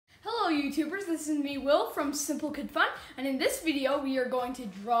YouTubers, this is me, Will, from Simple Kid Fun, and in this video we are going to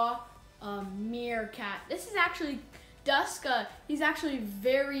draw a meerkat. This is actually Dusk. He's actually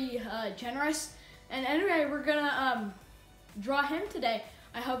very generous, and anyway, we're gonna draw him today.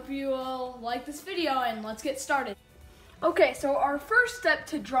 I hope you will like this video, and let's get started. Okay, so our first step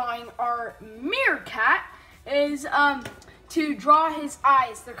to drawing our meerkat is to draw his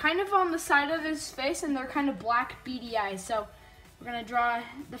eyes. They're kind of on the side of his face, and they're kind of black beady eyes. So we're gonna draw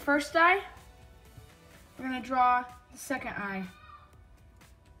the first eye. We're gonna draw the second eye.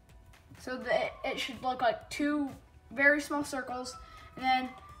 So that it should look like two very small circles, and then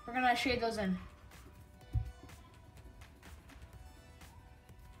we're gonna shade those in.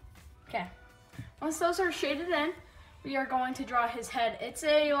 Okay, once those are shaded in, we are going to draw his head. It's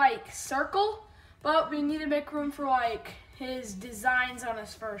a circle, but we need to make room for his designs on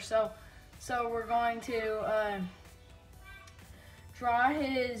his fur. So we're going to draw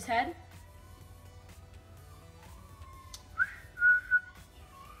his head.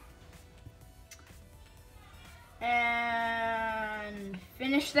 And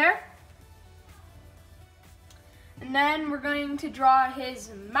finish there. And then we're going to draw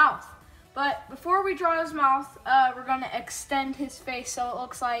his mouth. But before we draw his mouth, we're going to extend his face so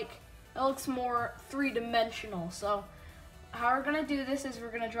it looks more three-dimensional. So how we're going to do this is we're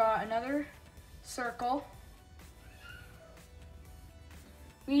going to draw another circle.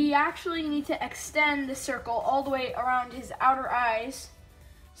 We actually need to extend the circle all the way around his outer eyes.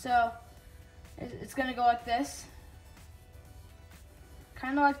 So it's going to go like this.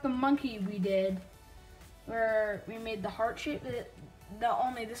 Kind of like the monkey we did, where we made the heart shape.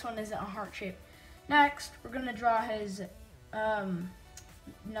 Only this one isn't a heart shape. Next, we're going to draw his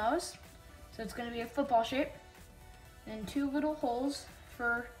nose. So it's going to be a football shape. And two little holes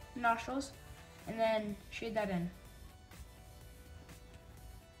for nostrils. And then shade that in.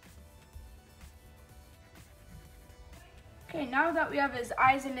 Okay, now that we have his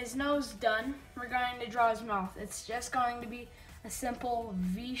eyes and his nose done, we're going to draw his mouth. It's just going to be a simple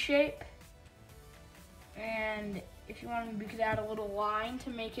V shape. And if you wanted, we could add a little line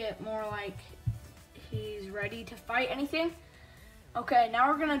to make it more like he's ready to fight anything. Okay, now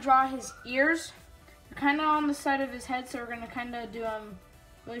we're gonna draw his ears. They're kind of on the side of his head, so we're gonna kind of do them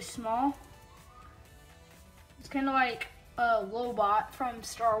really small. It's kind of like a Lobot from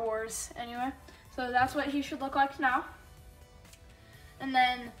Star Wars, anyway. So that's what he should look like now. And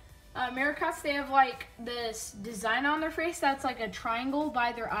then meerkats, they have this design on their face that's like a triangle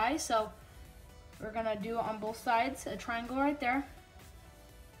by their eyes. So we're gonna do on both sides a triangle right there,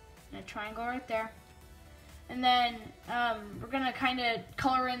 and a triangle right there. And then we're gonna kind of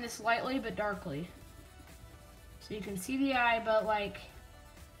color in this lightly but darkly. So you can see the eye, but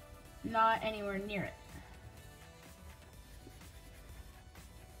not anywhere near it.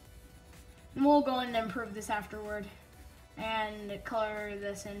 And we'll go in and improve this afterward and color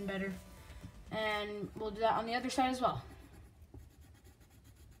this in better. And we'll do that on the other side as well.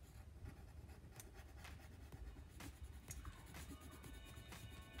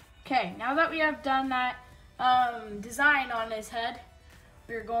 Okay, now that we have done that design on his head,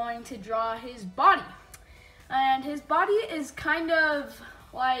 we're going to draw his body. And his body is kind of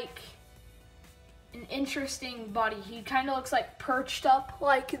like an interesting body. He kind of looks like perched up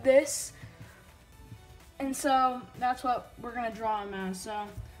like this. And so that's what we're going to draw him as. So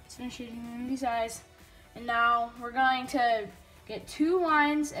let's finish shading these eyes. And now we're going to get two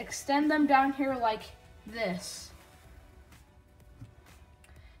lines, extend them down here like this.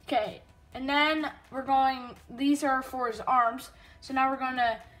 Okay, and then these are for his arms. So now we're going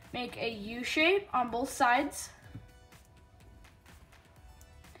to make a U shape on both sides.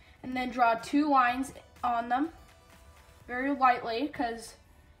 And then draw two lines on them very lightly, because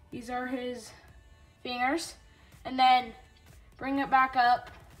these are his fingers. And then bring it back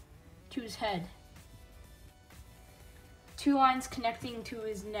up to his head. Two lines connecting to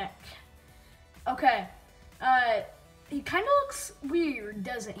his neck. Okay, he kind of looks weird,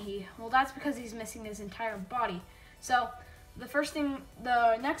 doesn't he? Well, that's because he's missing his entire body. So the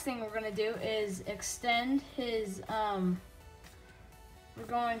next thing we're gonna do is extend his, we're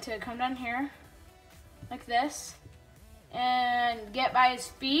going to come down here like this and get by his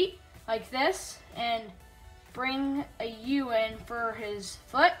feet like this and bring a U in for his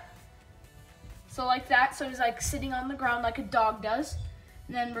foot. So like that, so he's sitting on the ground like a dog does.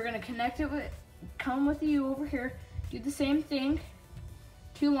 And then we're gonna connect it come with the U over here. Do the same thing,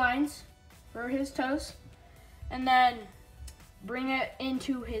 two lines for his toes, and then bring it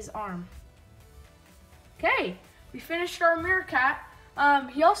into his arm. Okay, we finished our meerkat.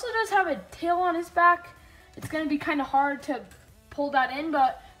 He also does have a tail on his back. It's gonna be kind of hard to pull that in,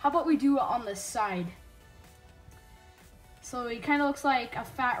 but how about we do it on the side? So he kind of looks like a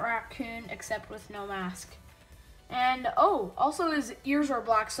fat raccoon, except with no mask. And, oh, also his ears are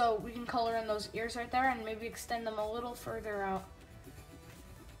black, so we can color in those ears right there and maybe extend them a little further out.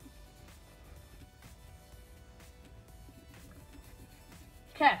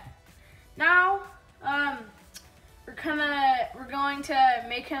 Okay, now, we're going to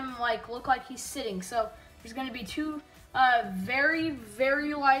make him look like he's sitting. So there's going to be two very,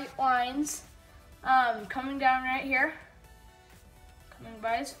 very light lines coming down right here, coming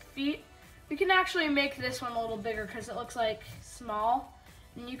by his feet. We can actually make this one a little bigger because it looks like small,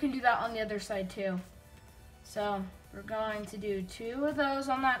 and you can do that on the other side too. So we're going to do two of those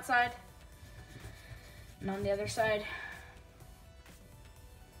on that side, and on the other side,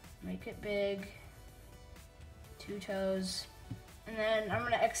 make it big, two toes, and then I'm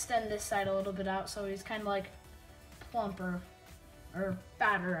gonna extend this side a little bit out so he's kind of like plumper, or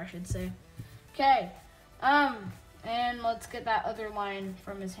fatter, I should say. Okay, and let's get that other line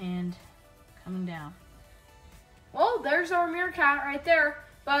from his hand coming down. Well, there's our meerkat right there,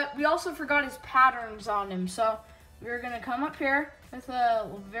 but we also forgot his patterns on him, so we're gonna come up here with a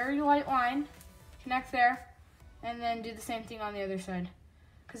very light line, connect there, and then do the same thing on the other side.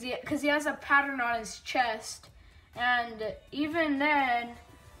 Because he has a pattern on his chest, and even then,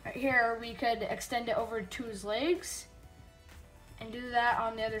 right here, we could extend it over to his legs, and do that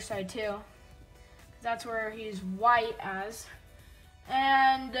on the other side too. That's where he's white as.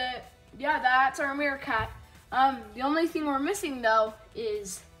 And yeah, that's our meerkat. The only thing we're missing though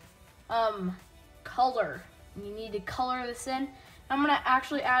is color. You need to color this in. I'm gonna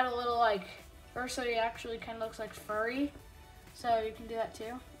actually add a little first so he actually kind of looks like furry. So you can do that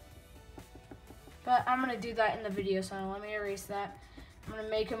too. But I'm gonna do that in the video, so let me erase that. I'm gonna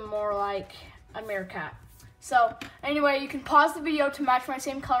make him more like a meerkat. So anyway, you can pause the video to match my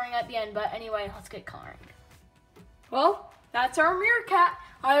same coloring at the end, but anyway, let's get coloring. Well, that's our meerkat.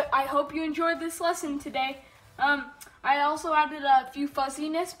 I hope you enjoyed this lesson today. I also added a few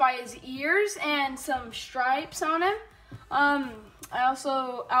fuzziness by his ears and some stripes on him. I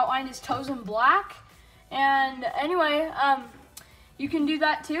also outlined his toes in black. And anyway, you can do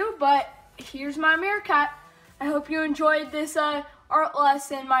that too, but here's my meerkat. I hope you enjoyed this art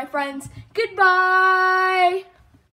lesson, my friends. Goodbye!